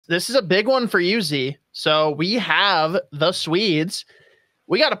this is a big one for you, Z. So we have the Swedes.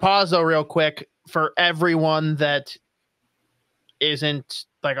 We got to pause though real quick for everyone that isn't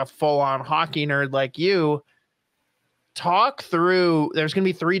like a full-on hockey nerd like you. Talk through, there's going to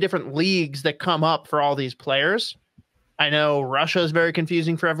be 3 different leagues that come up for all these players. I know Russia is very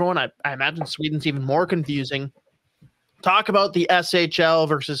confusing for everyone. I imagine Sweden's even more confusing. Talk about the SHL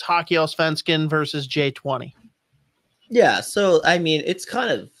versus HockeyAllsvenskan versus J20. Yeah, so I mean, it's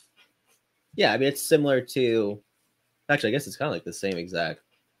kind of, yeah, I mean, it's similar to, actually, I guess it's kind of like the same exact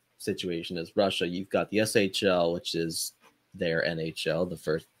situation as Russia. You've got the SHL, which is their NHL, the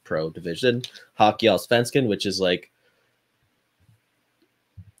first pro division, HockeyAllsvenskan, which is like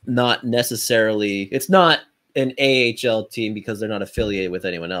not necessarily, it's not an AHL team because they're not affiliated with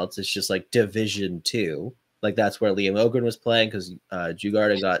anyone else. It's just like Division 2. Like that's where Liam Ogren was playing because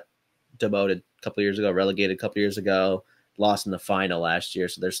Jugarda got demoted a couple years ago, relegated a couple years ago, lost in the final last year.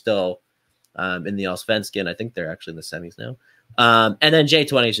 So they're still in the Allsvenskan. I think they're actually in the semis now. And then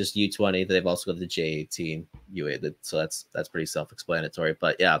J20 is just U20. They've also got the J18 U8. So that's pretty self-explanatory.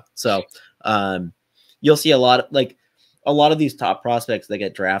 But yeah, so you'll see a lot of these top prospects that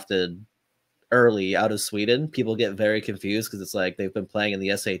get drafted early out of Sweden. People get very confused because it's like they've been playing in the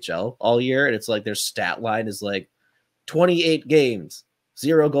SHL all year, and it's like their stat line is like 28 games,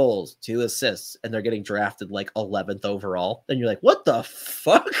 0 goals, 2 assists, and they're getting drafted like 11th overall. And you're like, what the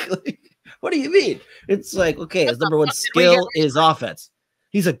fuck? Like, what do you mean? It's like, okay, his number 1 skill is offense.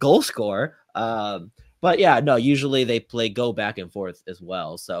 He's a goal scorer. But yeah, no, usually they go back and forth as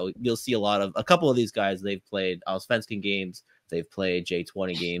well. So you'll see a couple of these guys, they've played Allsvenskan games, they've played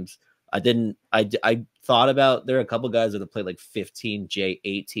J20 games. I thought about, there are a couple guys that have played like 15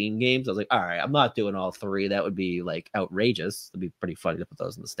 J18 games. I was like, all right, I'm not doing all 3. That would be like outrageous. It'd be pretty funny to put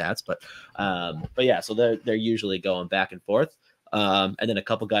those in the stats. But yeah, so they're usually going back and forth. And then a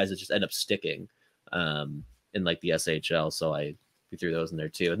couple guys that just end up sticking in like the SHL. So I threw those in there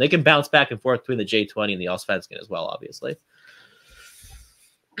too. And they can bounce back and forth between the J20 and the Allsvenskan as well, obviously.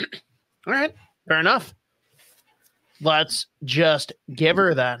 All right, fair enough. Let's just give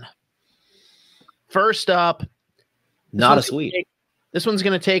her then. First up, not a Swede. This one's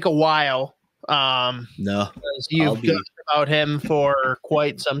going to take a while. No, because you've talked about him for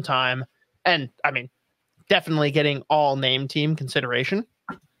quite some time, and I mean, definitely getting all name team consideration.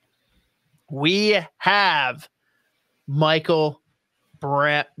 We have Michael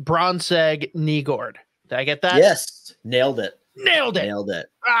Brandsegg-Nygård. Did I get that? Yes, nailed it. Nailed it.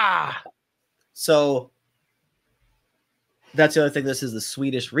 So that's the other thing. This is the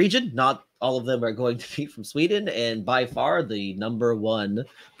Swedish region. Not all of them are going to be from Sweden. And by far, the number 1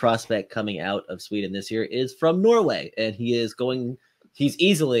 prospect coming out of Sweden this year is from Norway. And he's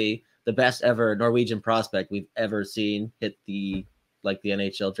easily the best ever Norwegian prospect we've ever seen hit the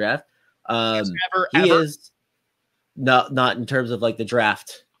NHL draft. He is not in terms of like the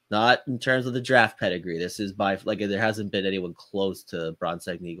draft, not in terms of the draft pedigree. This is by like, there hasn't been anyone close to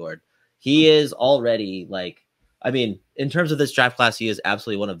Brandsegg-Nygård. He is already like, I mean, in terms of this draft class, he is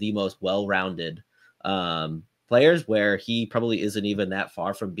absolutely one of the most well-rounded players, where he probably isn't even that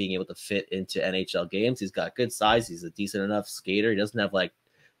far from being able to fit into NHL games. He's got good size. He's a decent enough skater. He doesn't have like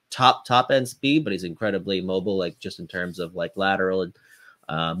top end speed, but he's incredibly mobile, like just in terms of like lateral and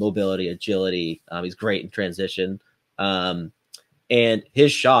mobility, agility. He's great in transition. And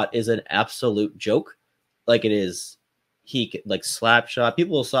his shot is an absolute joke. Like it is. He could like slap shot.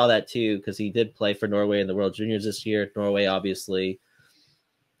 People saw that too because he did play for Norway in the World Juniors this year. Norway, obviously,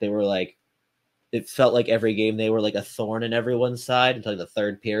 they were like, it felt like every game they were like a thorn in everyone's side until the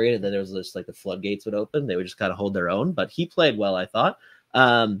 3rd period, and then there was just like the floodgates would open. They would just kind of hold their own. But he played well, I thought.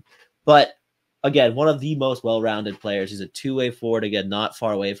 But again, one of the most well-rounded players. He's a 2-way forward. Again, not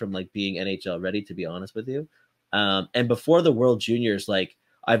far away from like being NHL ready, to be honest with you. And before the World Juniors, like,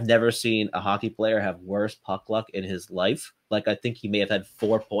 I've never seen a hockey player have worse puck luck in his life. Like, I think he may have had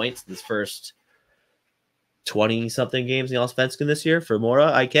 4 points in his first 20-something games in the Allsvenskan this year for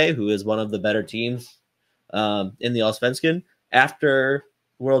Mora, IK, who is one of the better teams in the Allsvenskan. After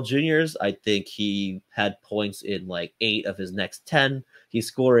World Juniors, I think he had points in like 8 of his next 10. He's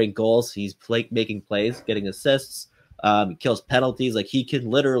scoring goals. He's making plays, getting assists. He kills penalties. Like, he can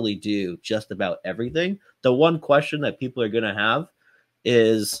literally do just about everything. The one question that people are going to have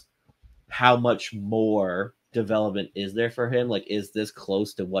is how much more development is there for him? Like, is this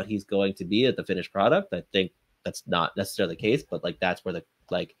close to what he's going to be at the finished product? I think that's not necessarily the case, but like, that's where the,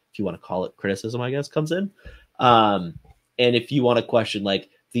 like, if you want to call it criticism, I guess, comes in. And if you want to question like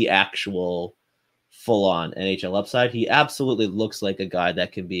the actual full-on NHL upside, he absolutely looks like a guy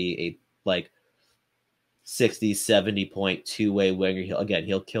that can be a like 60, 70 point two-way winger.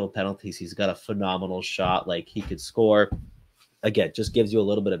 He'll kill penalties. He's got a phenomenal shot. Like, he could score. Again, just gives you a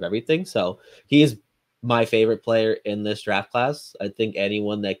little bit of everything. So he is my favorite player in this draft class. I think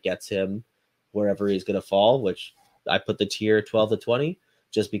anyone that gets him wherever he's going to fall, which I put the tier 12 to 20,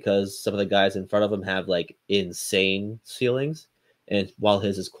 just because some of the guys in front of him have like insane ceilings. And while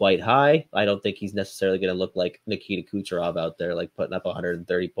his is quite high, I don't think he's necessarily going to look like Nikita Kucherov out there, like putting up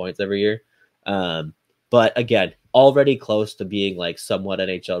 130 points every year. But again, already close to being like somewhat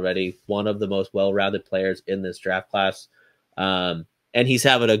NHL ready. One of the most well-rounded players in this draft class. And he's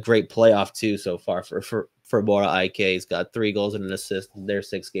having a great playoff too so far for Mora IK. He's got 3 goals and an assist in their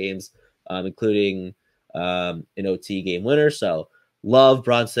 6 games, including an OT game winner. So love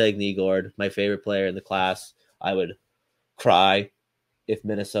Brandsegg-Nygård, my favorite player in the class. I would cry if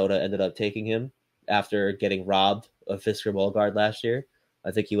Minnesota ended up taking him after getting robbed of Fisker Molgaard last year.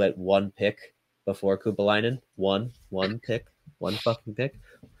 I think he went 1 pick before Kupalainen. One pick, 1 fucking pick.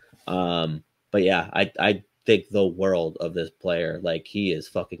 But yeah, I think the world of this player. Like, he is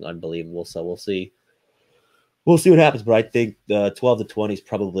fucking unbelievable. So we'll see. We'll see what happens. But I think the 12 to 20 is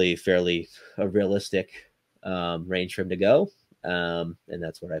probably fairly a realistic range for him to go. And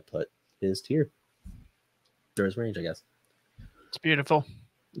that's where I put his tier. Or his range, I guess. It's beautiful.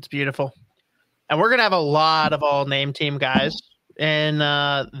 It's beautiful. And we're going to have a lot of all name team guys in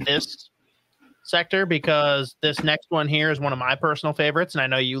this sector, because this next one here is one of my personal favorites, and I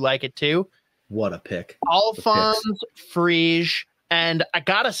know you like it too. What a pick. Alfons, Freij, and I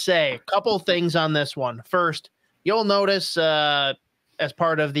got to say a couple things on this one. First, you'll notice as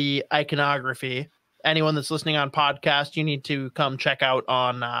part of the iconography, anyone that's listening on podcast, you need to come check out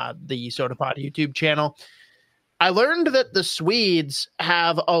on the SodaPod YouTube channel. I learned that the Swedes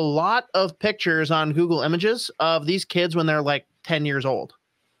have a lot of pictures on Google Images of these kids when they're like 10 years old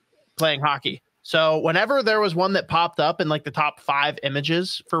playing hockey. So whenever there was one that popped up in like the top 5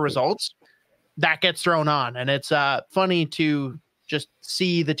 images for results, that gets thrown on. And it's funny to just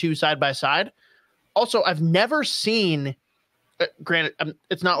see the two side by side. Also, I've never seen, granted,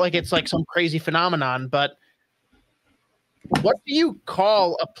 it's not like it's like some crazy phenomenon, but what do you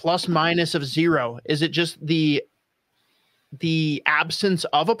call a plus minus of 0? Is it just the absence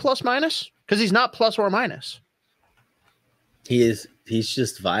of a plus minus? Because he's not plus or minus. He's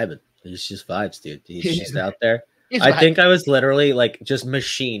just vibing. He's just vibes, dude. He's just out there. I think I was literally like just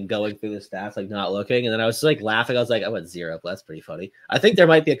machine going through the stats, like not looking. And then I was like laughing. I was like, I went 0. That's pretty funny. I think there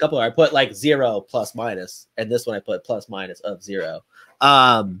might be a couple where I put like 0 plus minus. And this one I put plus minus of 0.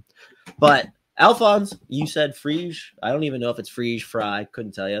 But Alfons, you said Freij. I don't even know if it's Freij, Freij.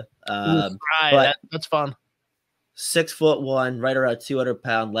 Couldn't tell you. But that's fun. 6'1", right around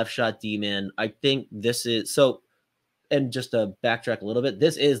 200-pound left shot D-man. I think this is so. And just to backtrack a little bit,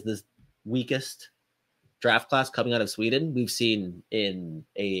 this is the weakest draft class coming out of Sweden we've seen in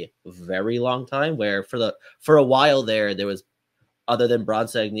a very long time. Where for a while there was, other than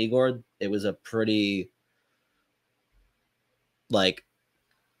Brandsegg-Nygård, it was a pretty like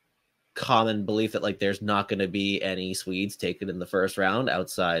common belief that like there's not going to be any Swedes taken in the first round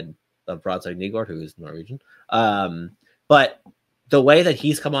outside of Brandsegg-Nygård, who is Norwegian. But the way that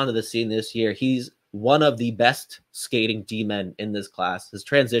he's come onto the scene this year, he's one of the best skating D-men in this class. His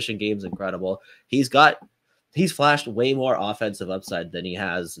transition game is incredible. He's flashed way more offensive upside than he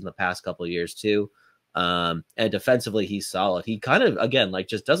has in the past couple of years too. And defensively, he's solid. He kind of, again, like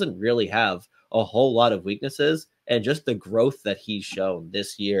just doesn't really have a whole lot of weaknesses, and just the growth that he's shown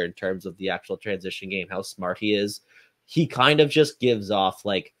this year in terms of the actual transition game, how smart he is. He kind of just gives off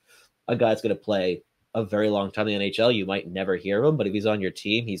like a guy that's going to play a very long time in the NHL. You might never hear him, but if he's on your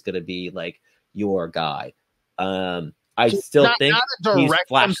team, he's going to be like your guy. I still think not a direct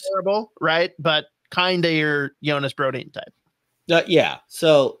comparable, right? But kind of your Jonas Brodin type. Yeah.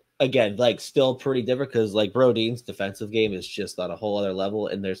 So again, like still pretty different because like Brodin's defensive game is just on a whole other level,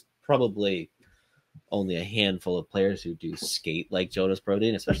 and there's probably only a handful of players who do skate like Jonas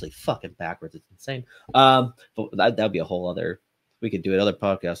Brodin, especially fucking backwards. It's insane. But that'd be a whole other. We could do another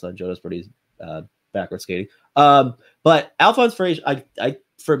podcast on Jonas Brodin's backward skating. But Alfons Freij,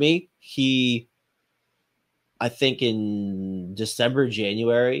 for me, I think in December,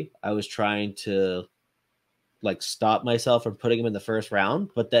 January, I was trying to like stop myself from putting him in the first round.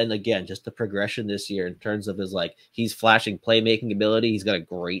 But then again, just the progression this year in terms of his like, he's flashing playmaking ability. He's got a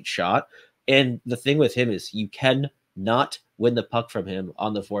great shot. And the thing with him is you can not win the puck from him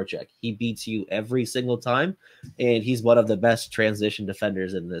on the forecheck. He beats you every single time. And he's one of the best transition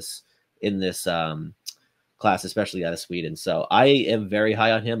defenders in this class, especially out of Sweden. So I am very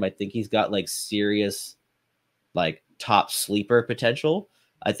high on him. I think he's got like serious, like top sleeper potential.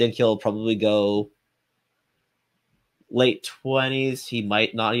 I think he'll probably go late 20s. He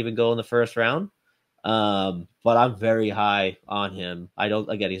might not even go in the first round. But I'm very high on him.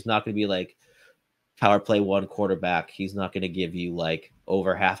 He's not going to be like power play one quarterback. He's not going to give you like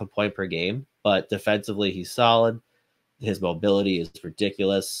over half a point per game, but defensively, he's solid. His mobility is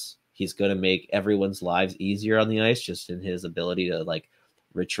ridiculous. He's going to make everyone's lives easier on the ice just in his ability to like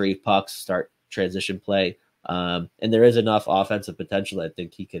retrieve pucks, start transition play. And there is enough offensive potential. I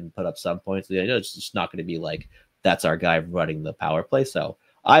think he can put up some points. It's just not going to be like, that's our guy running the power play. So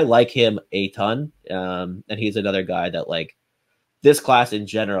I like him a ton. And he's another guy that like this class in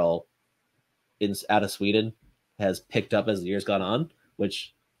general out of Sweden has picked up as the year's gone on,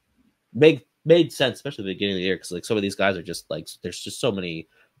 which made sense, especially at the beginning of the year. Cause like some of these guys are just like, there's just so many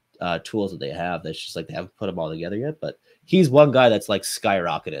tools that they have. That's just like, they haven't put them all together yet, but he's one guy that's like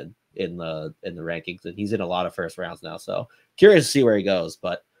skyrocketed in the rankings, and he's in a lot of first rounds now. So curious to see where he goes,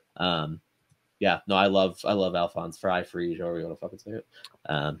 but yeah, no, I love Alfons, Freij, however you want to fucking say it.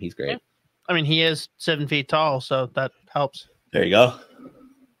 He's great. Yeah. I mean, he is 7 feet tall, so that helps. There you go.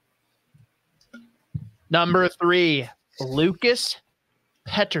 Number 3, Lucas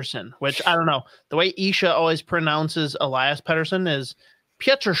Pettersson, which I don't know. The way Isha always pronounces Elias Pettersson is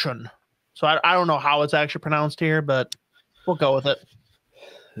Pettersson. So I don't know how it's actually pronounced here, but we'll go with it.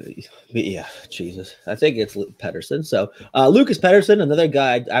 Yeah, Jesus. I think it's Pettersson. So Lucas Pettersson, another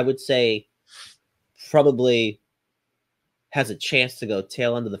guy I would say probably has a chance to go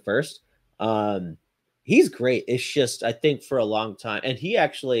tail end of the first. He's great. It's just, I think for a long time, and he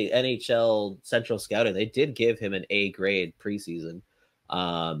actually, NHL Central Scouting, they did give him an A grade preseason.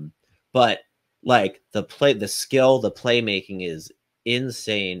 But like the skill, the playmaking is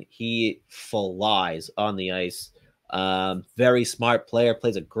insane. He flies on the ice. Very smart player,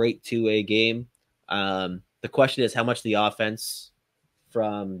 plays a great two-way game. The question is how much the offense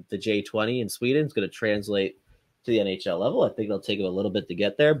from the J20 in Sweden is going to translate to the NHL level. I think it'll take him a little bit to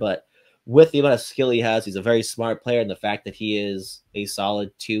get there, but with the amount of skill he has, he's a very smart player, and the fact that he is a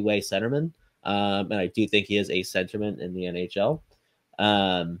solid two-way centerman, and I do think he is a centerman in the NHL,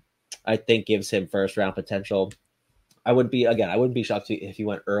 I think gives him first-round potential. I wouldn't be shocked if he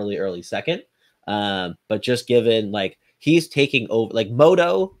went early second, but just given, like, he's taking over, like,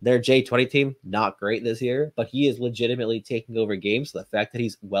 MoDo, their J20 team, not great this year, but he is legitimately taking over games, so the fact that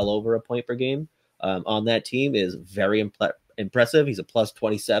he's well over a point per game on that team is very impressive. He's a plus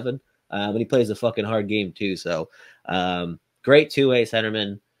 27. But he plays a fucking hard game too. So great two-way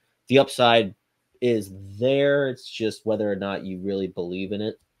centerman. The upside is there. It's just whether or not you really believe in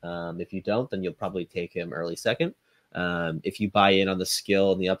it. If you don't, then you'll probably take him early second. If you buy in on the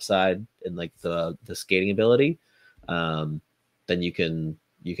skill and the upside and like the skating ability, then you can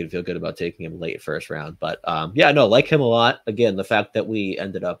feel good about taking him late first round. But yeah, no, like him a lot. Again, the fact that we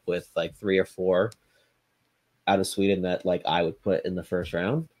ended up with like 3 or 4 out of Sweden that like I would put in the first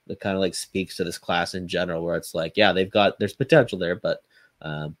round, that kind of like speaks to this class in general, where it's like, yeah, there's potential there, but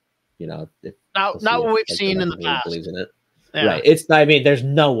you know, not what we've seen in the past. Believes in it, yeah. Right? I mean, there's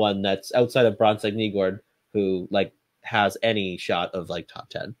no one that's outside of Brandsegg-Nygård who like has any shot of like top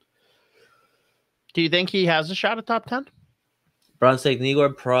 10. Do you think he has a shot at top 10?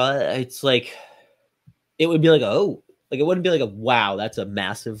 Brandsegg-Nygård, it's like it would be like, oh, like it wouldn't be like a wow, that's a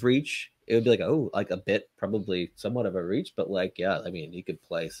massive reach. It would be like, oh, like a bit, probably somewhat of a reach, but like, yeah, I mean, he could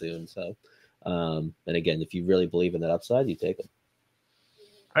play soon. So, and again, if you really believe in that upside, you take him.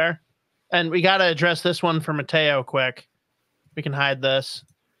 Fair. And we got to address this one for Mateo quick. We can hide this.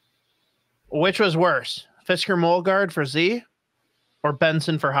 Which was worse, Fisker Molgaard for Z or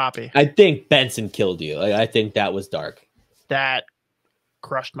Benson for Hoppy? I think Benson killed you. I think that was dark. That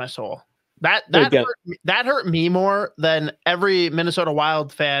crushed my soul. That hurt me more than every Minnesota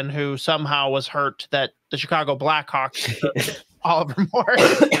Wild fan who somehow was hurt that the Chicago Blackhawks Oliver Moore.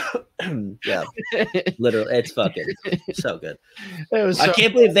 Yeah, literally, it's fucking so good. I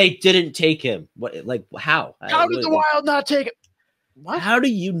can't believe they didn't take him. What? Like how? How did the Wild not take it? What? How do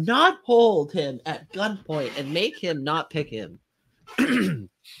you not hold him at gunpoint and make him not pick him?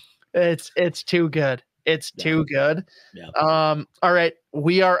 It's too good. It's too good. Yeah. All right.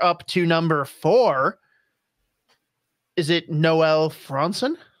 We are up to number 4. Is it Noel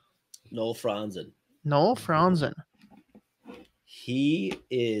Franzen? Noel Franzen. Noel Franzen. He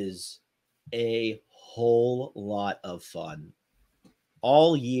is a whole lot of fun.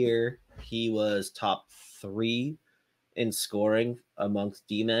 All year, he was top 3 in scoring amongst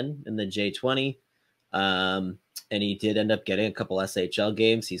D-men in the J20. And he did end up getting a couple SHL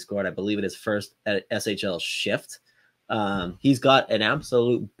games. He scored, I believe, in his first SHL shift. He's got an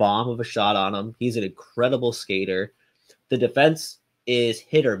absolute bomb of a shot on him. He's an incredible skater. The defense is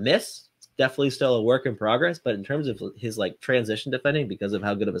hit or miss. definitely still a work in progress, but in terms of his like transition defending, because of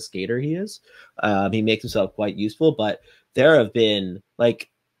how good of a skater he is, he makes himself quite useful. But there have been like,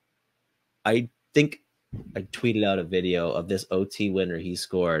 I think I tweeted out a video of this OT winner he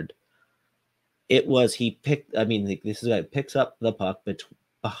scored. It was he picked. I mean, this is a guy picks up the puck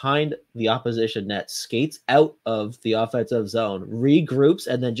behind the opposition net, skates out of the offensive zone, regroups,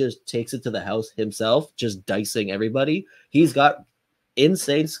 and then just takes it to the house himself, just dicing everybody. He's got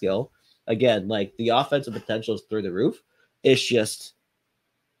insane skill. Again, like the offensive potential is through the roof. It's just,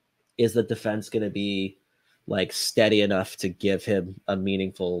 is the defense going to be like steady enough to give him a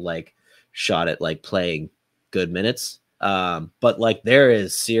meaningful like shot at like playing good minutes? But like there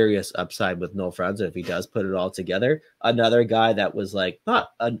is serious upside with Noel Franzen if he does put it all together. Another guy that was like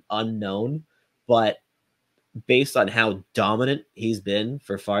not an unknown, but based on how dominant he's been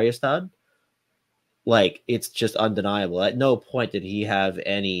for Färjestad, like it's just undeniable. At no point did he have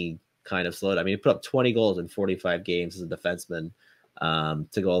any kind of slowdown. I mean, he put up 20 goals in 45 games as a defenseman,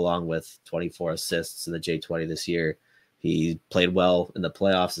 to go along with 24 assists in the J20 this year. He played well in the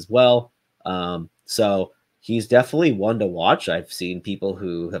playoffs as well. So he's definitely one to watch. I've seen people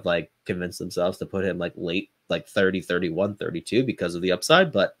who have like convinced themselves to put him like late, like 30, 31, 32 because of the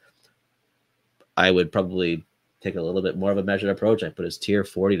upside, but I would probably take a little bit more of a measured approach. I put his tier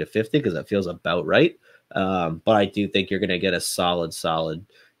 40 to 50 because that feels about right. But I do think you're going to get a solid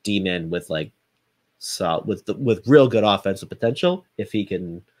D-man with like with real good offensive potential if he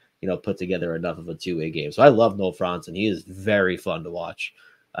can, you know, put together enough of a two-way game. So I love Noel Franzen. He is very fun to watch.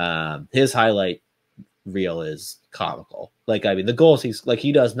 His highlight reel is comical. Like, I mean, the goals he's like,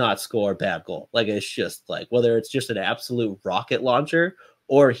 he does not score a bad goal. Like, it's just like, whether it's just an absolute rocket launcher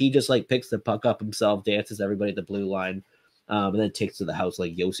or he just like picks the puck up himself, dances everybody at the blue line, and then takes to the house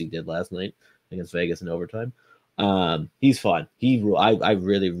like Yossi did last night against Vegas in overtime. He's fun. I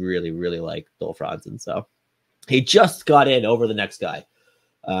really like Noel Franzen. So he just got in over the next guy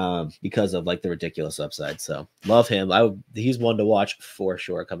because of like the ridiculous upside. So love him. He's one to watch for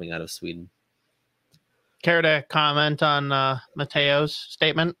sure coming out of Sweden. Care to comment on Mateo's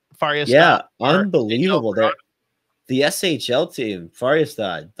statement? Färjestad, yeah, unbelievable. The SHL team,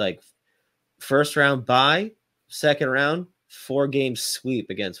 Färjestad, like first round bye, second round 4-game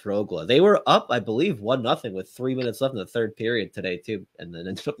sweep against Rögle. They were up, I believe, 1-0 with 3 minutes left in the third period today too, and then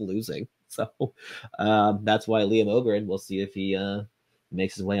ended up losing. So that's why Liam Ogren. We'll see if he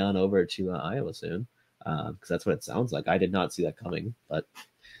makes his way on over to Iowa soon, because that's what it sounds like. I did not see that coming, but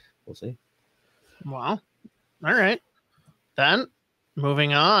we'll see. Wow. All right. Then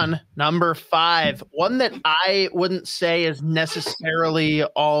moving on, number 5, one that I wouldn't say is necessarily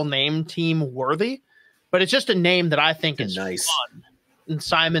all name team worthy, but it's just a name that I think is nice. Fun. And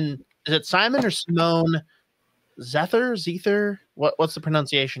Simon, is it Simon or Simone Zether? What's the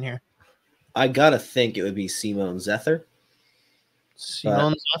pronunciation here? I gotta think it would be Simone Zether.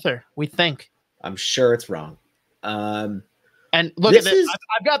 Simone Zether, we think. I'm sure it's wrong. And look at this.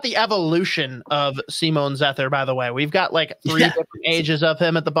 I've got the evolution of Simone Zether, by the way. We've got like 3 different ages of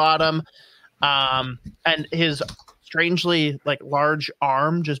him at the bottom. And his strangely like large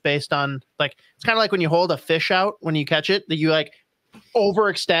arm, just based on like, it's kind of like when you hold a fish out when you catch it, that you like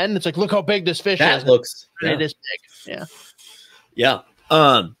overextend. It's like, look how big this fish is. It is big. Yeah.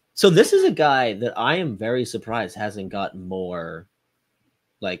 Yeah. So this is a guy that I am very surprised hasn't gotten more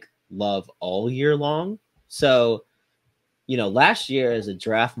like love all year long. So, you know, last year as a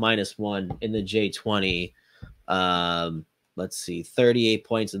draft -1 in the J20, let's see, 38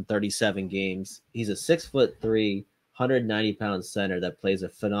 points in 37 games. He's a 6'3", 190-pound center that plays a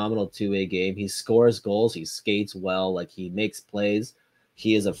phenomenal two-way game. He scores goals. He skates well. Like, he makes plays.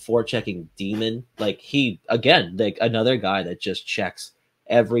 He is a forechecking demon. Like, he, again, like another guy that just checks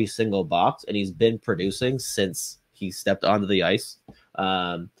every single box, and he's been producing since he stepped onto the ice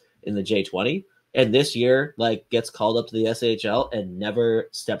in the J20. And this year, like, gets called up to the SHL and never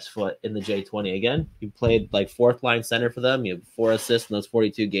steps foot in the J20 again. He played like 4th line center for them. You have 4 assists in those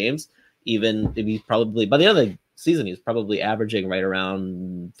 42 games. Even if he's probably, by the end of the season, he's probably averaging right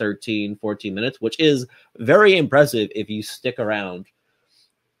around 13, 14 minutes, which is very impressive if you stick around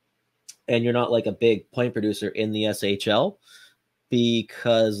and you're not like a big point producer in the SHL.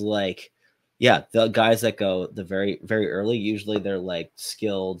 Because, like, yeah, the guys that go the very, very early, usually they're like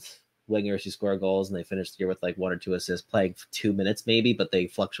skilled wingers who score goals and they finish the year with like 1 or 2 assists, playing 2 minutes maybe, but they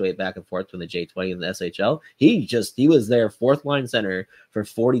fluctuate back and forth between the J20 and the SHL. He was their 4th line center for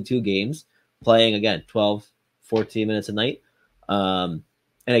 42 games, playing again 12, 14 minutes a night. And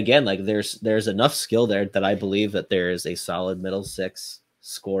again, like there's enough skill there that I believe that there is a solid middle 6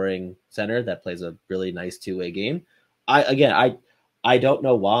 scoring center that plays a really nice two-way game. I don't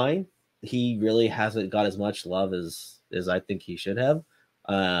know why he really hasn't got as much love as I think he should have.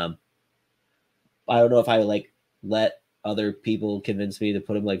 I don't know if I like let other people convince me to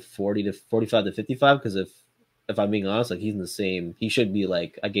put him like 40 to 45 to 55, because if I'm being honest, like he's in the same, he should be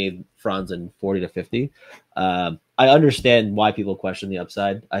like, I gave Franzen 40 to 50. I understand why people question the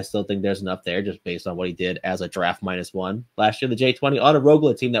upside. I still think there's enough there just based on what he did as a draft -1 last year, the J20 on a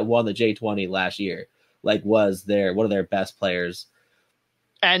Rogla team that won the J20 last year, like was one of their best players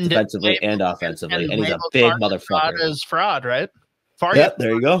and defensively and offensively. And he's a big motherfucker. Fraud is fraud, right? Yep,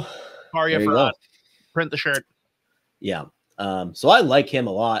 there you go. Faria fraud. Print the shirt. Yeah. So I like him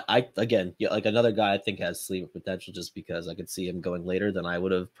a lot. Again, like another guy I think has sleeper potential just because I could see him going later than I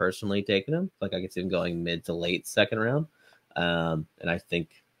would have personally taken him. Like I could see him going mid to late second round. And I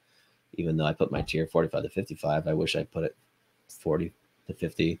think even though I put my tier 45 to 55, I wish I put it 40 to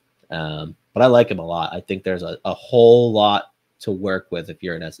 50. But I like him a lot. I think there's a whole lot to work with if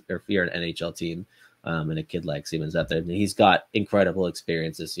you're an NHL team. And a kid like Siemens out there. And he's got incredible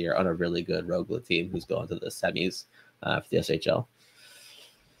experience this year on a really good Rogla team who's going to the semis for the SHL.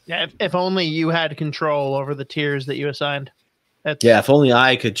 Yeah, if only you had control over the tiers that you assigned. Yeah, if only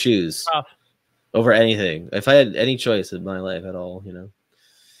I could choose over anything. If I had any choice in my life at all,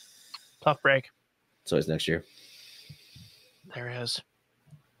 Tough break. It's always next year. There it is.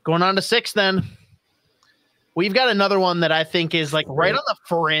 Going on to 6 then. We've got another one that I think is like right on the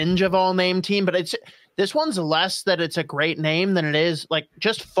fringe of all name team, but this one's less that it's a great name than it is like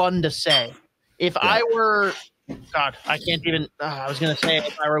just fun to say. If I were, God, I can't even, I was going to say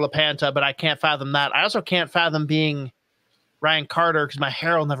if I were LaPanta, but I can't fathom that. I also can't fathom being Ryan Carter because my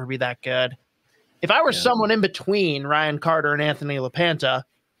hair will never be that good. If I were someone in between Ryan Carter and Anthony LaPanta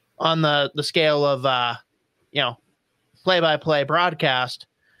on the scale of, play-by-play broadcast,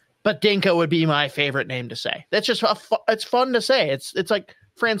 but Dinka would be my favorite name to say. That's just it's fun to say. It's like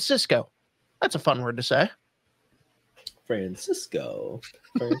Francisco. That's a fun word to say. Francisco.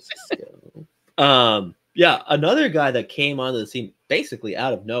 Yeah, another guy that came onto the scene basically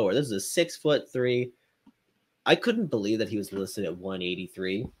out of nowhere. This is a 6'3". I couldn't believe that he was listed at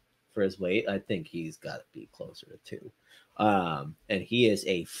 183 for his weight. I think he's got to be closer to 2. And he is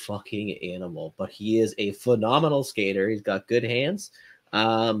a fucking animal, but he is a phenomenal skater. He's got good hands.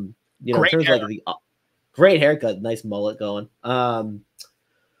 In terms of like the great haircut, nice mullet going, or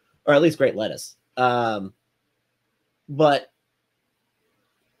at least great lettuce. But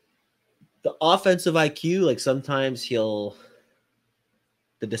the offensive IQ, like sometimes the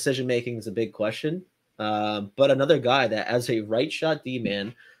decision making is a big question. But another guy that as a right shot D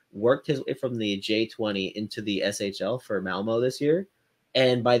man worked his way from the J20 into the SHL for Malmo this year.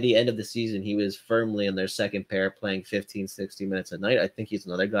 And by the end of the season, he was firmly in their second pair playing 15, 60 minutes a night. I think he's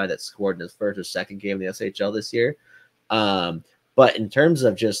another guy that scored in his first or second game in the SHL this year. But in terms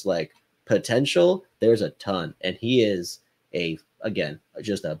of just like potential, there's a ton. And he is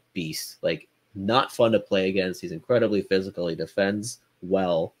just a beast. Like not fun to play against. He's incredibly physical. He defends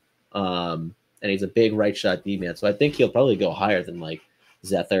well. And he's a big right shot D-man. So I think he'll probably go higher than like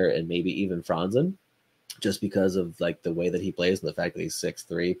Zether and maybe even Franzen, just because of like the way that he plays and the fact that he's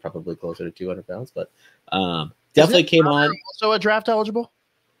 6'3", probably closer to 200 pounds. But definitely came on. Also a draft eligible?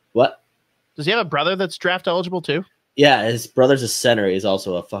 What? Does he have a brother that's draft eligible too? Yeah, his brother's a center. He's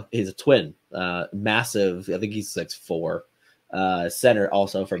also he's a twin. Massive. I think he's 6'4". Center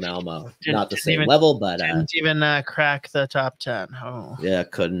also for Malmo. Not the same level, but didn't even crack the top 10. Oh. Yeah,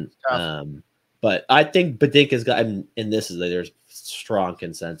 couldn't. But I think Badinka's got, and there's strong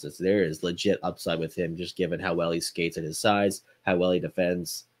consensus. There is legit upside with him, just given how well he skates at his size, how well he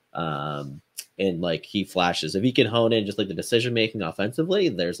defends, and like he flashes. If he can hone in just like the decision making offensively,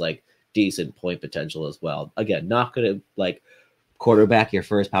 there's like decent point potential as well. Again, not going to like quarterback your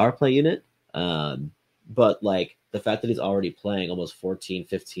first power play unit, but like the fact that he's already playing almost 14,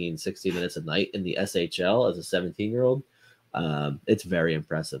 15, 16 minutes a night in the SHL as a 17-year-old, it's very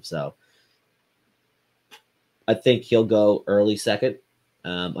impressive. So I think he'll go early second.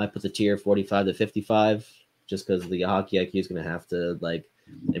 I put the tier 45 to 55 just because the hockey IQ is going to have to like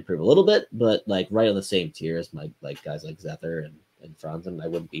improve a little bit, but like right on the same tier as my like guys like Zether and Franzen. I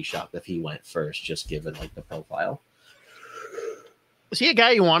wouldn't be shocked if he went first, just given like the profile. Is he a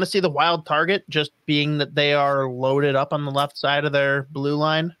guy you want to see the wild target, just being that they are loaded up on the left side of their blue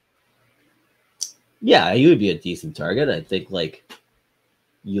line? Yeah, he would be a decent target. I think like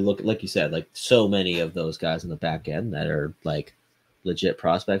you look, like you said, like so many of those guys in the back end that are like legit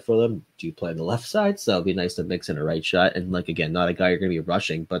prospect for them do play on the left side. So it'd be nice to mix in a right shot. And like, again, not a guy you're going to be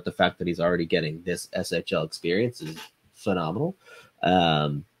rushing, but the fact that he's already getting this SHL experience is phenomenal.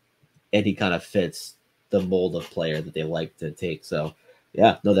 And he kind of fits the mold of player that they like to take. So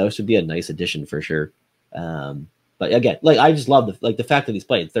Yeah, no, that should be a nice addition for sure. But again, like I just love the fact that he's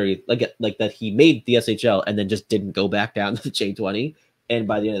playing 30, like that he made the SHL and then just didn't go back down to the J20, and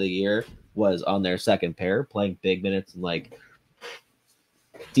by the end of the year was on their second pair playing big minutes and like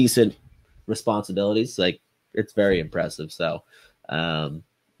decent responsibilities. Like it's very impressive. So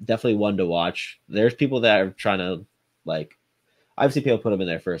definitely one to watch. There's people that are trying to like I've seen people put him in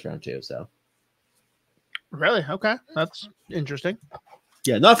their first round too. So really, okay, that's interesting.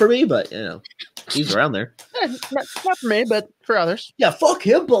 Yeah, not for me, but you know, he's around there. Not for me, but for others. Yeah, fuck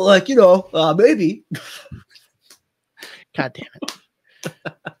him, but like you know, maybe. God damn it!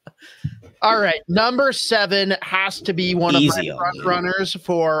 All right, number 7 has to be one Easy of my front runners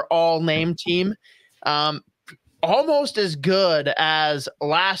for all name team. Almost as good as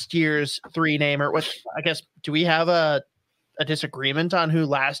last year's 3-namer. Which I guess, do we have a disagreement on who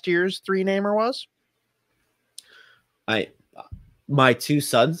last year's 3-namer was? My 2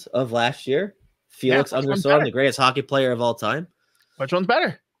 sons of last year, Felix Understorm, the greatest hockey player of all time. Which one's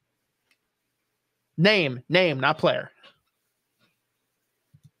better? Name, not player.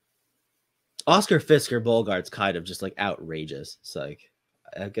 Oscar Fisker Bolgard's kind of just like outrageous. It's like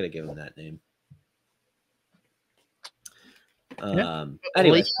I've got to give him that name.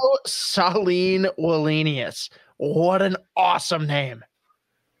 Anyway, Leo Saline Wallenius. What an awesome name.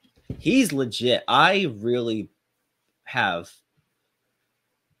 He's legit. I really have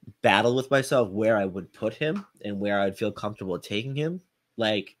battled with myself where I would put him and where I'd feel comfortable taking him.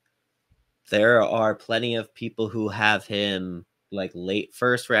 Like there are plenty of people who have him like late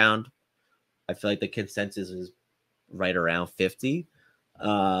first round. I feel like the consensus is right around 50.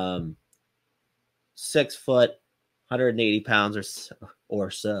 6 foot, 180 pounds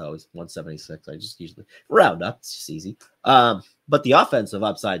or so. It's 176. I just usually round up. It's just easy. But the offensive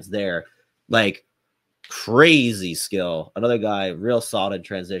upside's there. Like crazy skill. Another guy, real solid in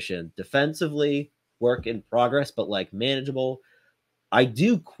transition. Defensively, work in progress, but like manageable. I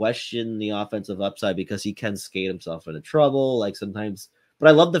do question the offensive upside because he can skate himself into trouble. Like sometimes, but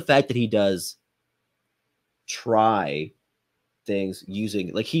I love the fact that he does try things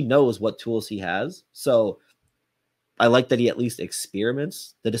using, like he knows what tools he has. So I like that he at least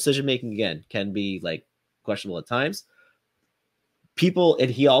experiments. The decision making again can be like questionable at times. People,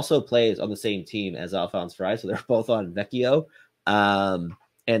 and he also plays on the same team as Alfons Freij, so they're both on Växjö.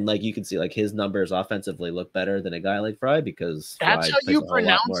 And like you can see, like his numbers offensively look better than a guy like Freij because that's Freij how you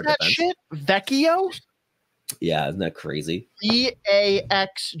pronounce that defense. shit. Växjö. Yeah, isn't that crazy?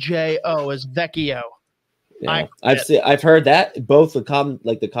 EAXJO is Växjö. Yeah, I've heard that both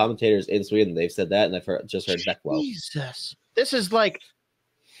the commentators in Sweden, they've said that, and I've just heard Växjö. Jesus, this is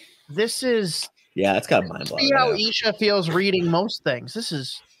yeah, it's kind of mind blowing. See how Isha feels reading most things. This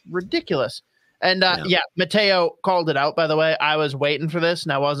is ridiculous. And yeah, Mateo called it out, by the way. I was waiting for this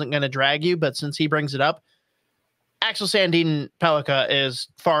and I wasn't going to drag you, but since he brings it up, Axel Sandin Pellikka is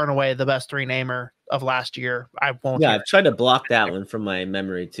far and away the best 3-namer of last year. I won't. Yeah, I've tried to block that one from my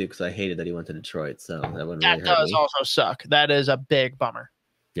memory too because I hated that he went to Detroit. So that one really hurt me. Also suck. That is a big bummer.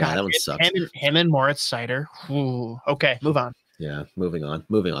 Yeah, that one sucks. Him and Moritz Seider. Ooh, okay, move on. Yeah, moving on.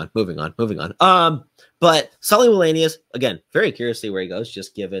 But Sully Wallenius, again, very curious to see where he goes,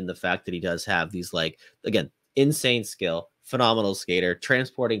 just given the fact that he does have these, like, again, insane skill, phenomenal skater,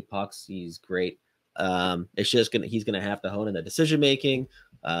 transporting pucks. He's great. It's just he's gonna have to hone in the decision making.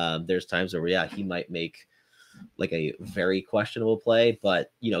 There's times where he might make like a very questionable play,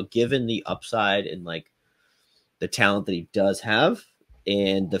 but you know, given the upside and like the talent that he does have,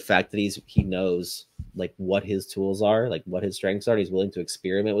 and the fact that he knows like what his tools are, like what his strengths are, he's willing to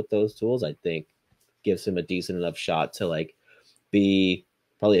experiment with those tools, I think gives him a decent enough shot to like be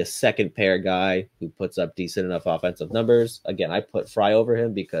probably a second pair guy who puts up decent enough offensive numbers. Again, I put Freij over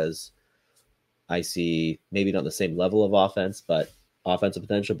him because I see maybe not the same level of offensive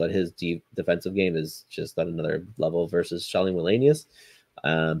potential, but his defensive game is just on another level versus Charlie Wallenius.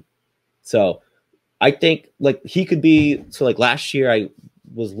 So I think like he could be, so like last year I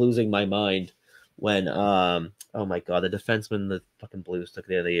was losing my mind when oh my god, the defenseman the fucking Blues took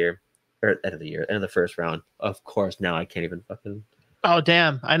the end of the first round. Of course, now I can't even fucking. Oh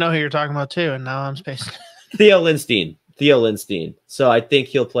damn, I know who you're talking about too, and now I'm spaced. Theo Lindstein. So I think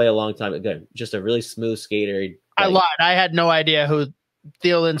he'll play a long time. Again, just a really smooth skater. I lied. I had no idea who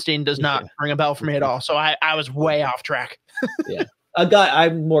Theo Lindstein does not ring a bell for me at all. So I was way off track. Yeah. A guy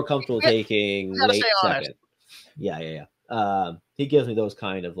I'm more comfortable taking late second. Yeah. He gives me those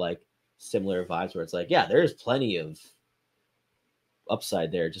kind of like similar vibes where it's like, yeah, there's plenty of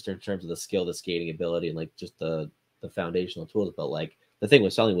upside there just in terms of the skill, the skating ability, and like just the foundational tools. But like the thing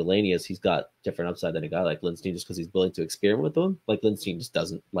with selling with Laney is he's got different upside than a guy like Lindstein just because he's willing to experiment with them. Like Lindstein just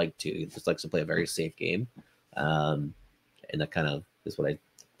doesn't like to. He just likes to play a very safe game. And that kind of is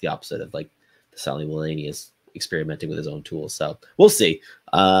the opposite of like the selling with Laney is experimenting with his own tools. So we'll see.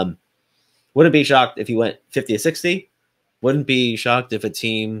 Wouldn't be shocked if he went 50 to 60. Wouldn't be shocked if a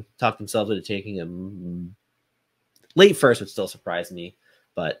team talked themselves into taking him late first would still surprise me,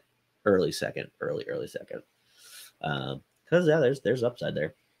 but early second. Because there's upside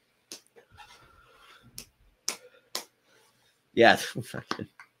there. Yeah, fuck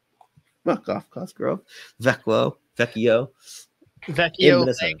off, Cosgrove. Vecchio. Vecchio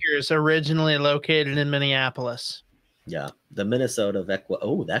Lakers, originally located in Minneapolis. Yeah, the Minnesota Vecchio.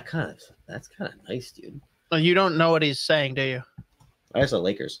 Oh, that's kind of nice, dude. Well, you don't know what he's saying, do you? I saw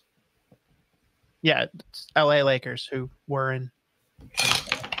Lakers. Yeah, it's LA Lakers who were in.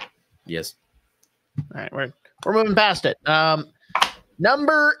 Yes. All right, we're moving past it.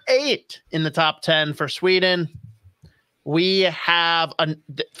 Number 8 in the top 10 for Sweden. We have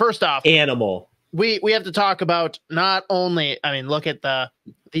first off animal. We have to talk about not only, I mean, look at the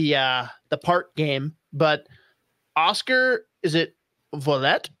part game, but Oscar, is it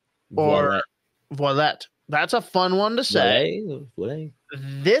Volet or Volet? That's a fun one to say. Volet.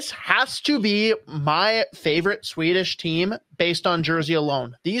 This has to be my favorite Swedish team based on jersey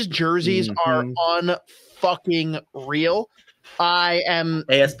alone. These jerseys are unfucking real. I am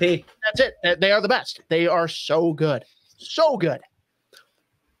ASP. That's it. They are the best. They are so good. So good.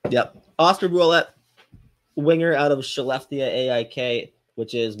 Yep. Oscar Volet, winger out of Skellefteå AIK,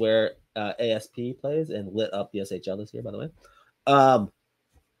 which is where ASP plays and lit up the SHL this year, by the way.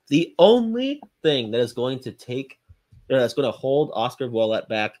 The only thing that is going to hold Oscar Volet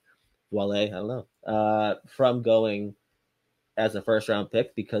back, I don't know, from going as a first round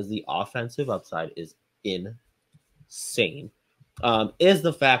pick because the offensive upside is insane, is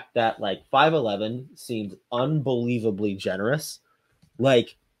the fact that like 5'11" seems unbelievably generous.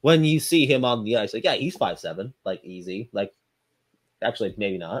 Like when you see him on the ice, like, yeah, he's 5'7", like easy. Like, actually,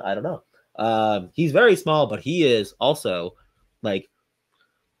 maybe not. I don't know. He's very small, but he is also like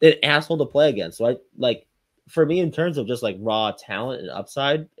an asshole to play against. So for me, in terms of just like raw talent and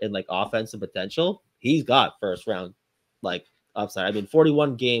upside and like offensive potential, he's got first round like upside. I mean,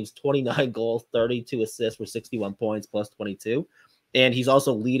 41 games, 29 goals, 32 assists for 61 points plus 22. And he's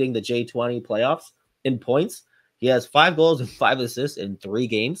also leading the J20 playoffs in points. He has 5 goals and 5 assists in 3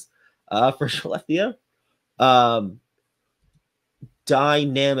 games for Skellefteå.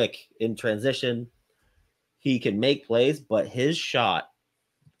 Dynamic in transition. He can make plays, but his shot,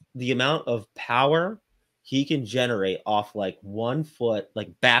 the amount of power he can generate off like 1 foot,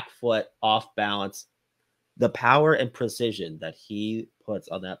 like back foot off balance, the power and precision that he puts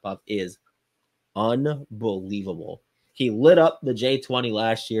on that puck is unbelievable. He lit up the J20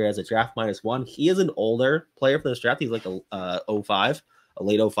 last year as a draft -1. He is an older player for this draft. He's like a 05, a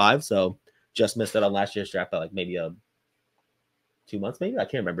late 05. So just missed out on last year's draft by like maybe 2 months, maybe. I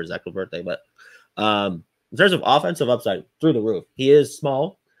can't remember his actual birthday, but in terms of offensive upside, through the roof. He is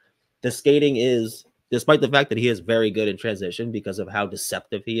small. The skating is, despite the fact that he is very good in transition because of how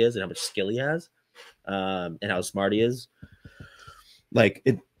deceptive he is and how much skill he has, and how smart he is, like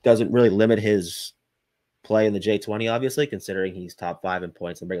it doesn't really limit his play in the J20, obviously, considering he's top 5 in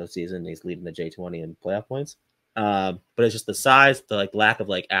points in regular season and he's leading the J20 in playoff points. But it's just the size, the like lack of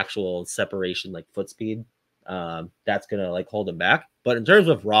like actual separation, like foot speed, that's gonna like hold him back. But in terms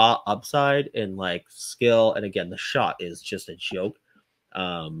of raw upside and like skill, and again, the shot is just a joke.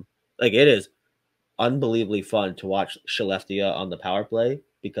 Like it is unbelievably fun to watch Skellefteå on the power play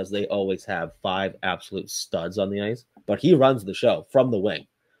because they always have 5 absolute studs on the ice. But he runs the show from the wing.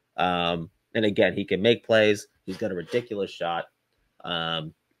 And again, he can make plays. He's got a ridiculous shot.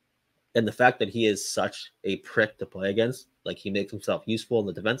 And the fact that he is such a prick to play against, like he makes himself useful in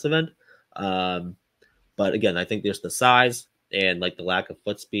the defensive end. But again, I think there's the size and like the lack of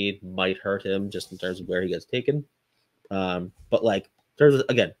foot speed might hurt him just in terms of where he gets taken. But like in terms of,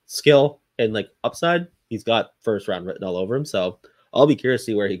 again, skill and like upside, he's got first round written all over him. So I'll be curious to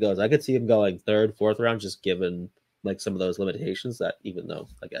see where he goes. I could see him going 3rd, 4th round, just given like some of those limitations that even though,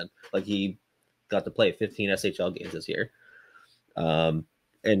 again, like he got to play 15 SHL games this year.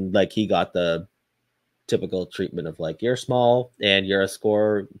 And like he got the typical treatment of like, you're small and you're a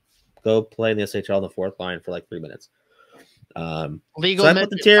scorer, go play in the SHL on the 4th line for like 3 minutes. Legal so I put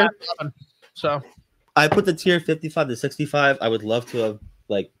the tier. So I put the tier 55 to 65. I would love to have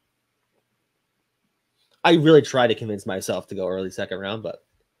like, I really try to convince myself to go early 2nd round, but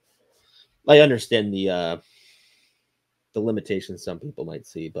I understand the the limitations some people might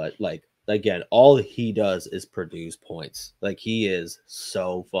see, but like again, all he does is produce points. Like he is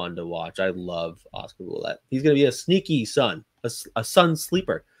so fun to watch. I love Oscar Roulette. He's gonna be a sneaky son, a son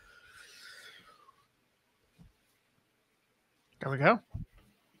sleeper. There we go.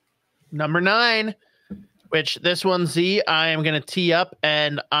 Number 9, which this one, Z, I am going to tee up,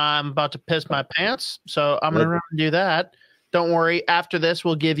 and I'm about to piss my pants, so I'm going to run and do that. Don't worry. After this,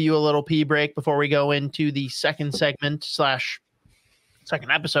 we'll give you a little pee break before we go into the second segment /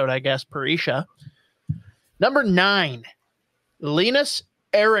 second episode, I guess, per Isha. Number 9, Linus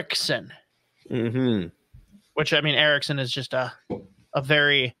Eriksson. Mm-hmm. Which, I mean, Eriksson is just a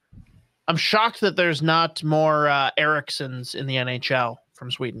very... I'm shocked that there's not more Erikssons in the NHL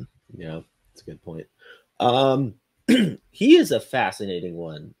from Sweden. Yeah, that's a good point. He is a fascinating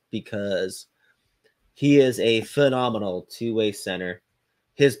one because he is a phenomenal two-way center.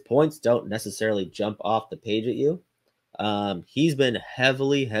 His points don't necessarily jump off the page at you. He's been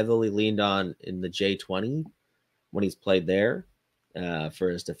heavily leaned on in the J20 when he's played there for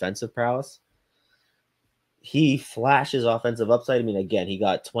his defensive prowess. He flashes offensive upside. I mean, again, he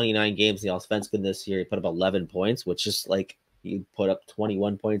got 29 games in the Allsvenskan this year. He put up 11 points, which is like he put up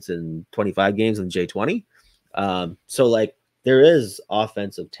 21 points in 25 games in the J20. So like there is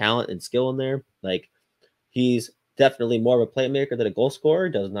offensive talent and skill in there. Like he's definitely more of a playmaker than a goal scorer.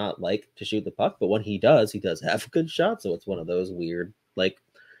 Does not like to shoot the puck, but when he does have a good shot. So it's one of those weird like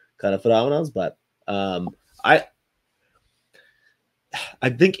kind of phenomenons. But I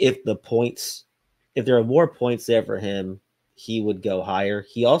think if there are more points there for him, he would go higher.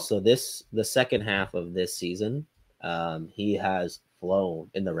 He also the second half of this season, he has flown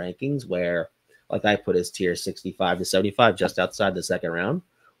in the rankings where like I put his tier 65 to 75 just outside the second round.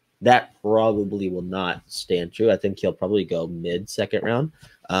 That probably will not stand true. I think he'll probably go mid second round.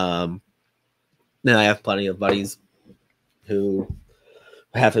 Then I have plenty of buddies who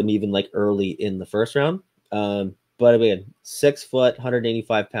have him even like early in the first round. But again, 6 foot,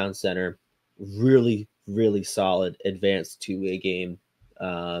 185-pound center, really solid advanced two-way game.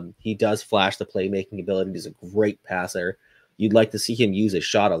 He does flash the playmaking ability. He's a great passer. You'd like to see him use his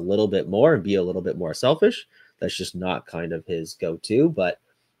shot a little bit more and be a little bit more selfish. That's just not kind of his go-to, but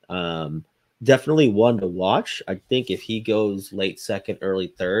definitely one to watch. I think if he goes late second, early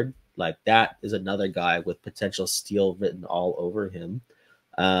third, like that is another guy with potential steal written all over him.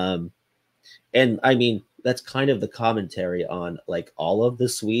 And I mean, that's kind of the commentary on like all of the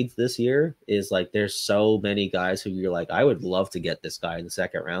Swedes this year is like there's so many guys who you're like, I would love to get this guy in the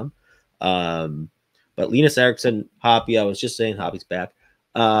second round. But Linus Eriksson, Hoppy, I was just saying Hoppy's back.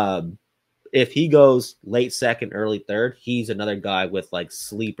 If he goes late second, early third, he's another guy with like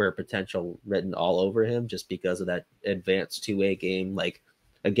sleeper potential written all over him just because of that advanced two-way game. Like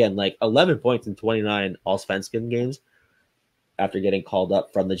again, like 11 points in 29 Allsvenskan games after getting called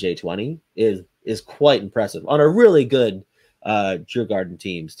up from the J20 is quite impressive on a really good Djurgården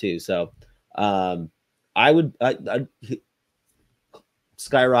teams too. So I'd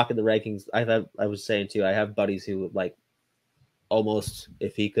skyrocket the rankings. I was saying too, I have buddies who would like almost,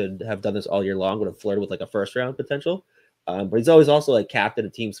 if he could have done this all year long, would have flirted with like a first round potential. But he's always also like captain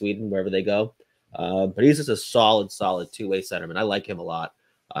of Team Sweden wherever they go. But he's just a solid two-way centerman. I like him a lot.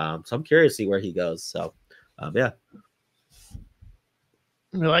 So I'm curious to see where he goes. So yeah.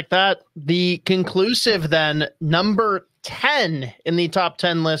 We like that. The conclusive then, number 10 in the top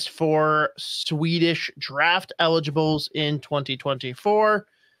 10 list for Swedish draft eligibles in 2024.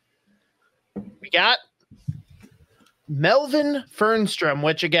 We got Melvin Fernstrom,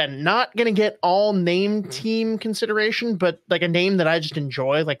 which again, not going to get all name team consideration, but like a name that I just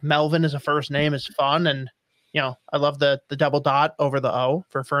enjoy. Like Melvin as a first name is fun. And, you know, I love the double dot over the O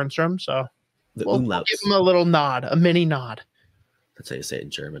for Fernstrom. So we'll give him a little nod, a mini nod. That's how you say it in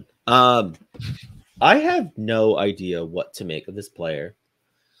German. I have no idea what to make of this player.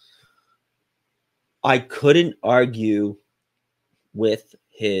 I couldn't argue with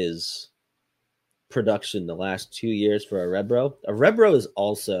his production the last 2 years for Örebro. Örebro is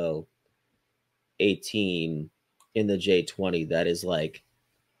also a team in the J20 that is like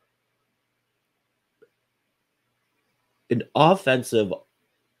an offensive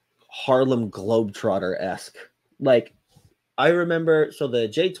Harlem Globetrotter-esque. Like, I remember, so the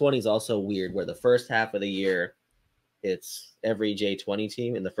J20 is also weird where the first half of the year, it's every J20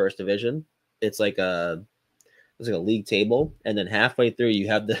 team in the first division. It's like a league table. And then halfway through you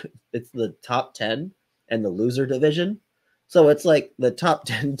have it's the top 10 and the loser division. So it's like the top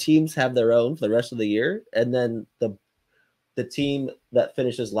 10 teams have their own for the rest of the year. And then the team that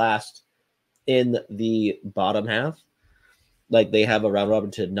finishes last in the bottom half like they have a round robin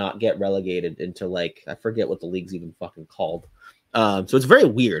to not get relegated into like I forget what the league's even fucking called. So it's very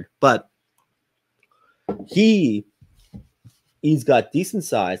weird, but he's got decent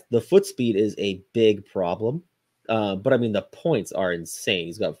size. The foot speed is a big problem. But I mean, the points are insane.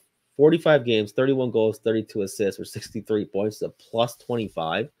 He's got 45 games, 31 goals, 32 assists, or 63 points, a plus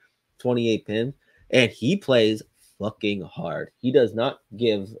 25, 28 pin. And he plays fucking hard. He does not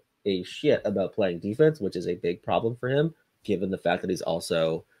give a shit about playing defense, which is a big problem for him, given the fact that he's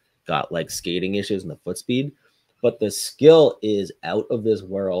also got like skating issues and the foot speed. But the skill is out of this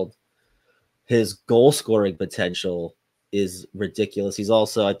world. His goal scoring potential is ridiculous. He's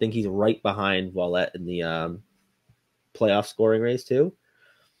also, I think he's right behind Wallet in the playoff scoring race too.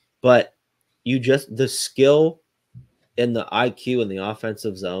 But the skill and the IQ in the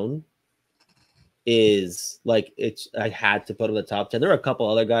offensive zone is like, I had to put him in the top 10. There were a couple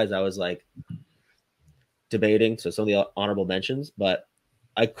other guys I was like debating, so some of the honorable mentions, but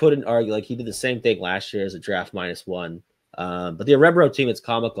I couldn't argue. Like he did the same thing last year as a draft -1. But the Arebro team, it's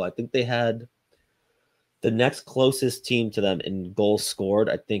comical. I think they had the next closest team to them in goals scored,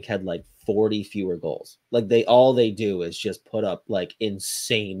 I think had like 40 fewer goals. Like all they do is just put up like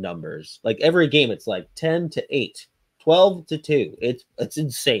insane numbers. Like every game, it's like 10-8, 12-2. It's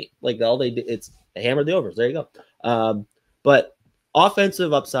insane. Like all they do, it's hammer the overs. There you go. But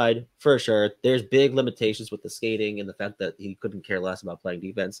offensive upside for sure. There's big limitations with the skating and the fact that he couldn't care less about playing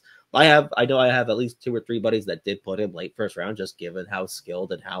defense. I know I have at least 2 or 3 buddies that did put him late first round, just given how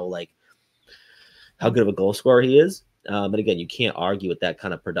skilled and how good of a goal scorer he is. But again, you can't argue with that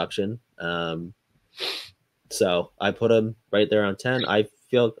kind of production. So I put him right there on 10. I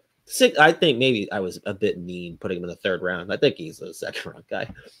feel sick. I think maybe I was a bit mean putting him in the 3rd round. I think he's a 2nd round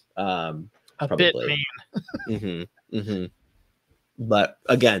guy. Bit mean. But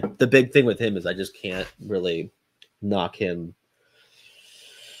again, the big thing with him is I just can't really knock him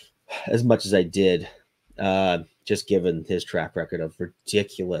as much as I did, just given his track record of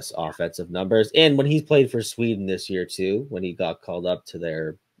ridiculous offensive numbers. And when he's played for Sweden this year too, when he got called up to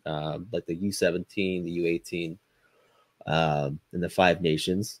their like the U17, the U18, and the 5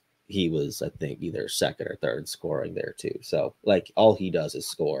 Nations, he was, I think, either 2nd or 3rd scoring there too. So like all he does is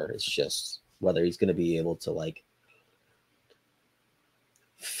score. It's just whether he's going to be able to like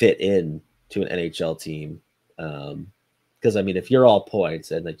fit in to an NHL team. Because I mean, if you're all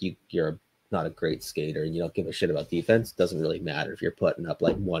points and like you're not a great skater and you don't give a shit about defense, it doesn't really matter if you're putting up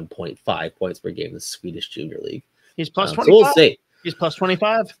like 1.5 points per game in the Swedish Junior League. He's plus 25. So we'll see. He's plus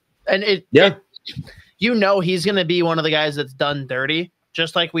 25. And he's going to be one of the guys that's done dirty,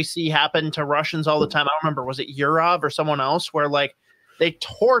 just like we see happen to Russians all the time. I don't remember, was it Yurov or someone else, where like they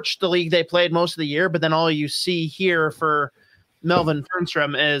torched the league they played most of the year, but then all you see here for Melvin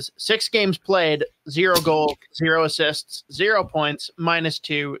Fernstrom is 6 games played, 0 goals, 0 assists, 0 points,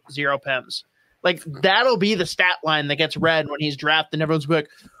 -2, 0 PEMs. Like that'll be the stat line that gets read when he's drafted, and everyone's like,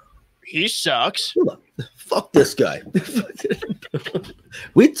 he sucks. Fuck this guy.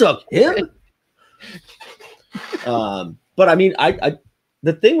 We took him. But I mean, I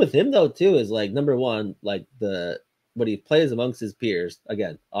the thing with him though too is like, number one, like what he plays amongst his peers,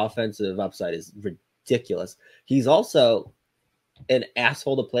 again, offensive upside is ridiculous. He's also an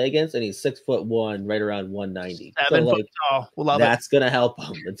asshole to play against, and he's 6'1", right around 190. 7 so foot tall. We'll love that's gonna help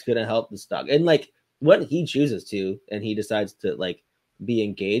him. It's gonna help the stock. And like when he chooses to, and he decides to like be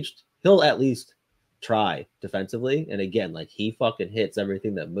engaged, he'll at least try defensively. And again, like he fucking hits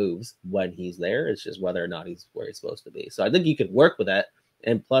everything that moves when he's there. It's just whether or not he's where he's supposed to be. So I think you could work with that.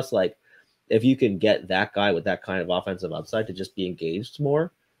 And plus, like if you can get that guy with that kind of offensive upside to just be engaged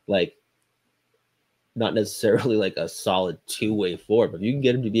more, like not necessarily like a solid 2-way forward, but if you can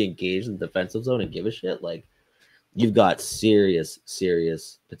get him to be engaged in the defensive zone and give a shit, like you've got serious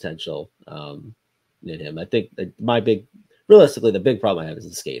potential in him. I think that realistically, the big problem I have is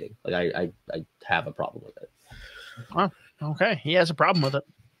the skating. Like I have a problem with it. Oh, okay. He has a problem with it.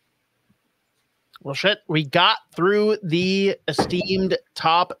 Well, shit. We got through the esteemed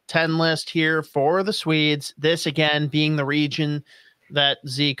top 10 list here for the Swedes. This again being the region that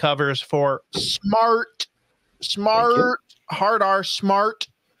Z covers for Smaht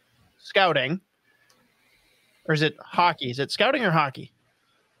Scouting. Or is it hockey? Is it scouting or hockey?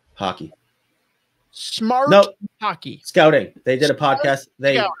 Hockey. Smaht Hockey. Scouting. They did a podcast.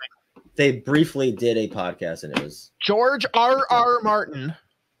 They briefly did a podcast, and it was George R.R. Martin.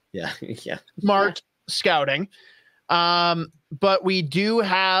 Yeah. Smaht Scouting. But we do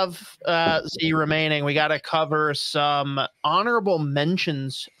have Z remaining. We got to cover some honorable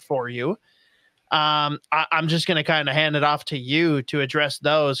mentions for you. I'm just going to kind of hand it off to you to address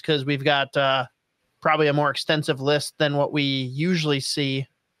those because we've got probably a more extensive list than what we usually see,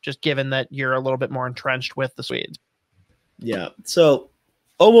 just given that you're a little bit more entrenched with the Swedes. Yeah. So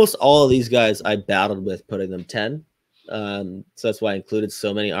almost all of these guys I battled with putting them 10. So that's why I included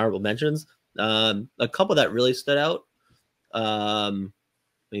so many honorable mentions. A couple that really stood out. Let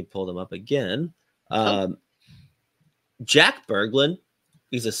me pull them up again. Jack Berglund.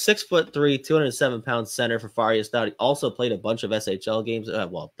 He's a 6'3", 207-pound center for Färjestad. He also played a bunch of SHL games.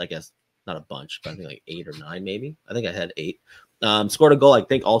 Well, I guess not a bunch, but I think like 8 or 9 maybe. I think I had 8. Scored a goal, I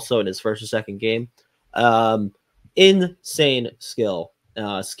think, also in his first or second game. Insane skill.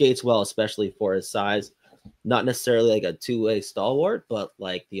 Skates well, especially for his size. Not necessarily like a two-way stalwart, but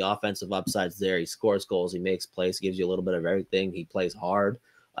like the offensive upside's there. He scores goals, he makes plays, gives you a little bit of everything. He plays hard.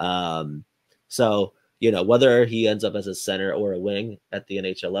 So, you know, whether he ends up as a center or a wing at the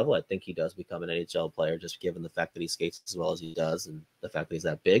NHL level, I think he does become an NHL player, just given the fact that he skates as well as he does and the fact that he's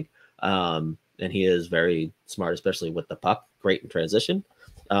that big. And he is very smart, especially with the puck. Great in transition.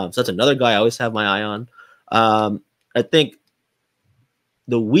 So that's another guy I always have my eye on. I think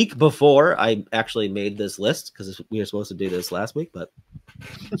the week before I actually made this list, because we were supposed to do this last week, but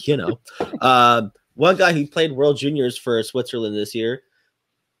you know, one guy who played World Juniors for Switzerland this year,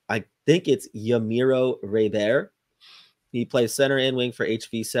 I think it's Yamiro Reber. He plays center and wing for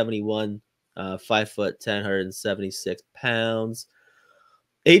HV 71, 5'10", 176 pounds.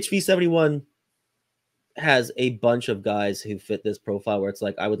 HV 71 has a bunch of guys who fit this profile where it's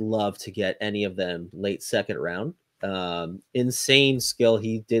like, I would love to get any of them late second round. Insane skill.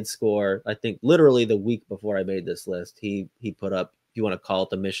 He did score, I think, literally the week before I made this list. He put up, if you want to call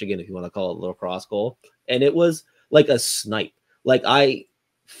it the Michigan, if you want to call it a lacrosse goal, and it was like a snipe. Like the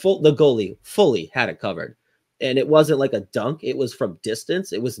goalie fully had it covered, and it wasn't like a dunk. It was from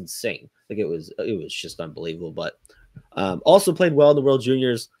distance. It was insane. Like it was just unbelievable. But also played well in the World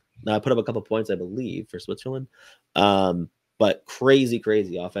Juniors. Put up a couple points, I believe, for Switzerland. But crazy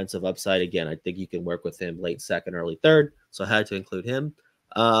offensive upside. Again, I think you can work with him late second, early third. So I had to include him.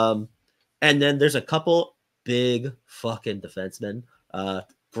 And then there's a couple big fucking defensemen.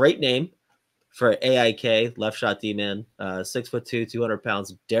 Great name for AIK, left shot D-man, 6'2", 200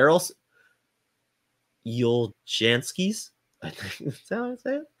 pounds. Daryl Yuljanskis. I think that's how I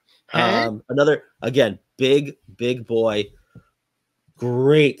say it. Another, again, big boy.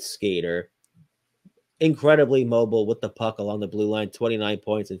 Great skater. Incredibly mobile with the puck along the blue line, 29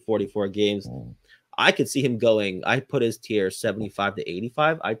 points in 44 games. I could see him going. I put his tier 75 to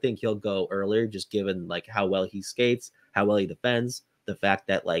 85. I think he'll go earlier, just given like how well he skates, how well he defends, the fact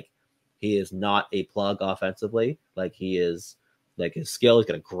that like he is not a plug offensively. Like he is, like his skill, he's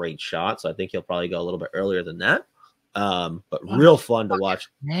got a great shot. So I think he'll probably go a little bit earlier than that. But real fun to watch.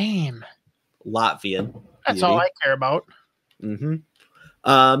 Name Latvian. That's all I care about. Mm-hmm.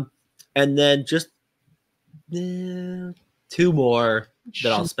 And then just 2 more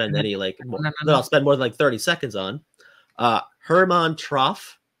that I'll spend I'll spend more than like 30 seconds on. Herman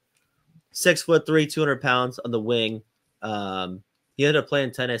Troff, 6'3", 200 pounds on the wing. He ended up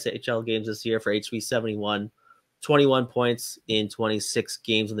playing 10 SHL games this year for HV 71, 21 points in 26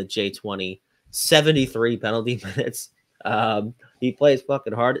 games in the J20, 73 penalty minutes. He plays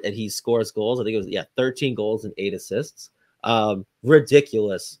fucking hard and he scores goals. I think it was 13 goals and 8 assists.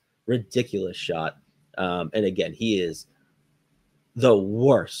 Ridiculous shot. And again, he is the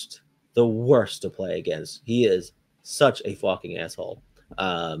worst to play against. He is such a fucking asshole.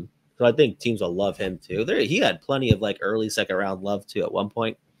 So I think teams will love him too. He had plenty of like early second round love too at one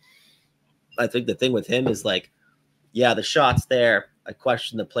point. I think the thing with him is like, yeah, the shot's there. I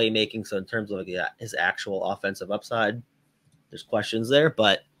question the playmaking. So in terms of like his actual offensive upside, there's questions there.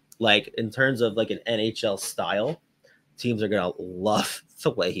 But like in terms of like an NHL style, teams are going to love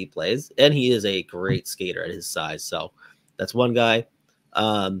the way he plays. And he is a great skater at his size. So that's one guy.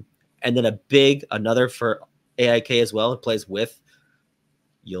 And then another for AIK as well. It plays with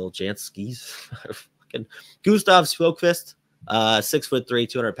Yuljanskis. Gustav Spokvist, 6'3",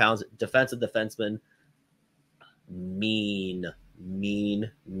 200 pounds, defensive defenseman. Mean.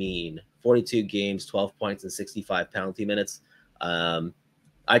 42 games, 12 points, and 65 penalty minutes.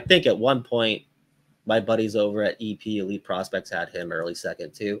 I think at one point, my buddies over at EP Elite Prospects had him early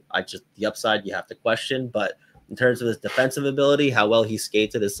second too. The upside you have to question, but in terms of his defensive ability, how well he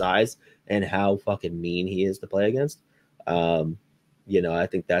skates at his size, and how fucking mean he is to play against, I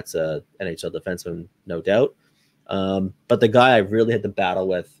think that's a NHL defenseman, no doubt. But the guy I really had to battle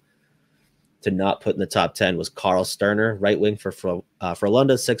with to not put in the top 10 was Carl Sterner, right wing for Frölunda,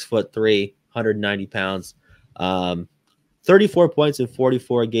 6'3", 190 pounds, 34 points in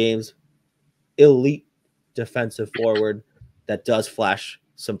 44 games. Elite defensive forward that does flash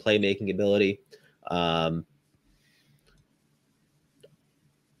some playmaking ability. I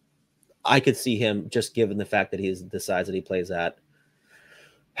could see him, just given the fact that he's the size that he plays at,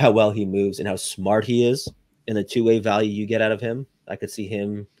 how well he moves and how smart he is, and the two-way value you get out of him. I could see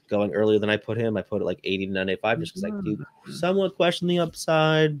him going earlier than I put him. I put it like 80 to 95 just because I do somewhat question the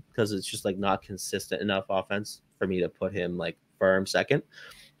upside because it's just like not consistent enough offense for me to put him like firm second.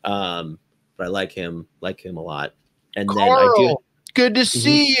 But I like him a lot. And Carl, then I do. Good to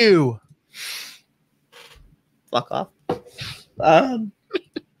see you. Fuck off.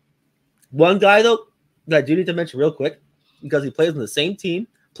 One guy though that I do need to mention real quick because he plays on the same team,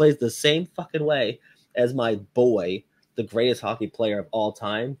 plays the same fucking way as my boy, the greatest hockey player of all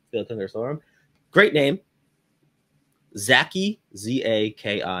time, Phil Kungerstorm. Great name. Zaki,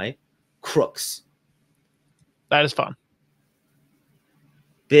 Z-A-K-I, Crooks. That is fun.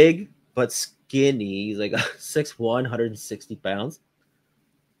 Big but skinny. He's like 6'1", 160 pounds.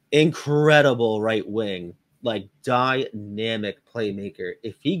 Incredible right wing. Like dynamic playmaker.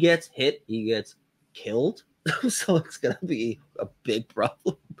 If he gets hit, he gets killed. So it's going to be a big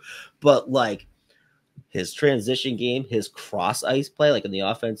problem. But like his transition game, his cross ice play, like in the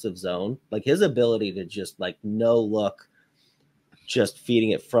offensive zone, like his ability to just like no look, just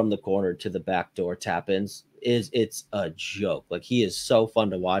feeding it from the corner to the back door tap ins it's a joke. Like he is so fun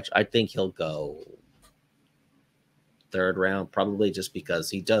to watch. I think he'll go third round probably just because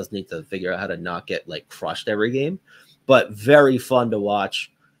he does need to figure out how to not get like crushed every game, but very fun to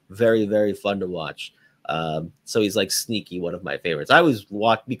watch. Very, very fun to watch. So he's like sneaky one of my favorites. I was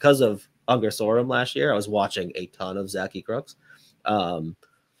because of Ungersorum last year. I was watching a ton of Zaki Crooks. And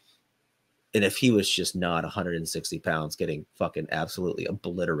if he was just not 160 pounds getting fucking absolutely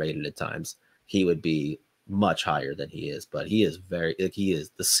obliterated at times, he would be much higher than he is. But he is very like he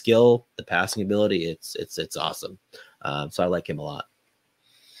is the skill, the passing ability. It's awesome. So I like him a lot.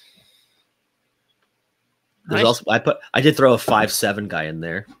 There's also I did throw a 5'7" guy in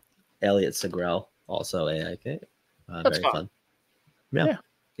there, Elliot Segrell, also AIK. Very fun. Yeah,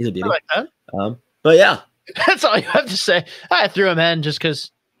 he's a beauty. I like that. But yeah, that's all you have to say. I threw him in just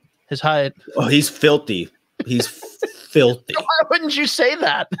because his height. Oh, he's filthy. He's filthy. Why wouldn't you say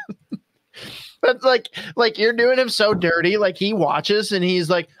that? But like you're doing him so dirty. Like he watches and he's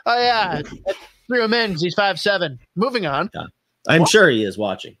like, oh yeah, I threw him in because he's 5'7". Moving on. Yeah. I'm sure he is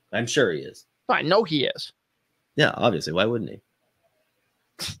watching. I'm sure he is. I know he is. Yeah, obviously. Why wouldn't he?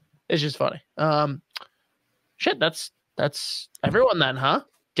 It's just funny. Shit, that's everyone then, huh?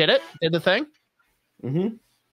 Did the thing? Mm-hmm.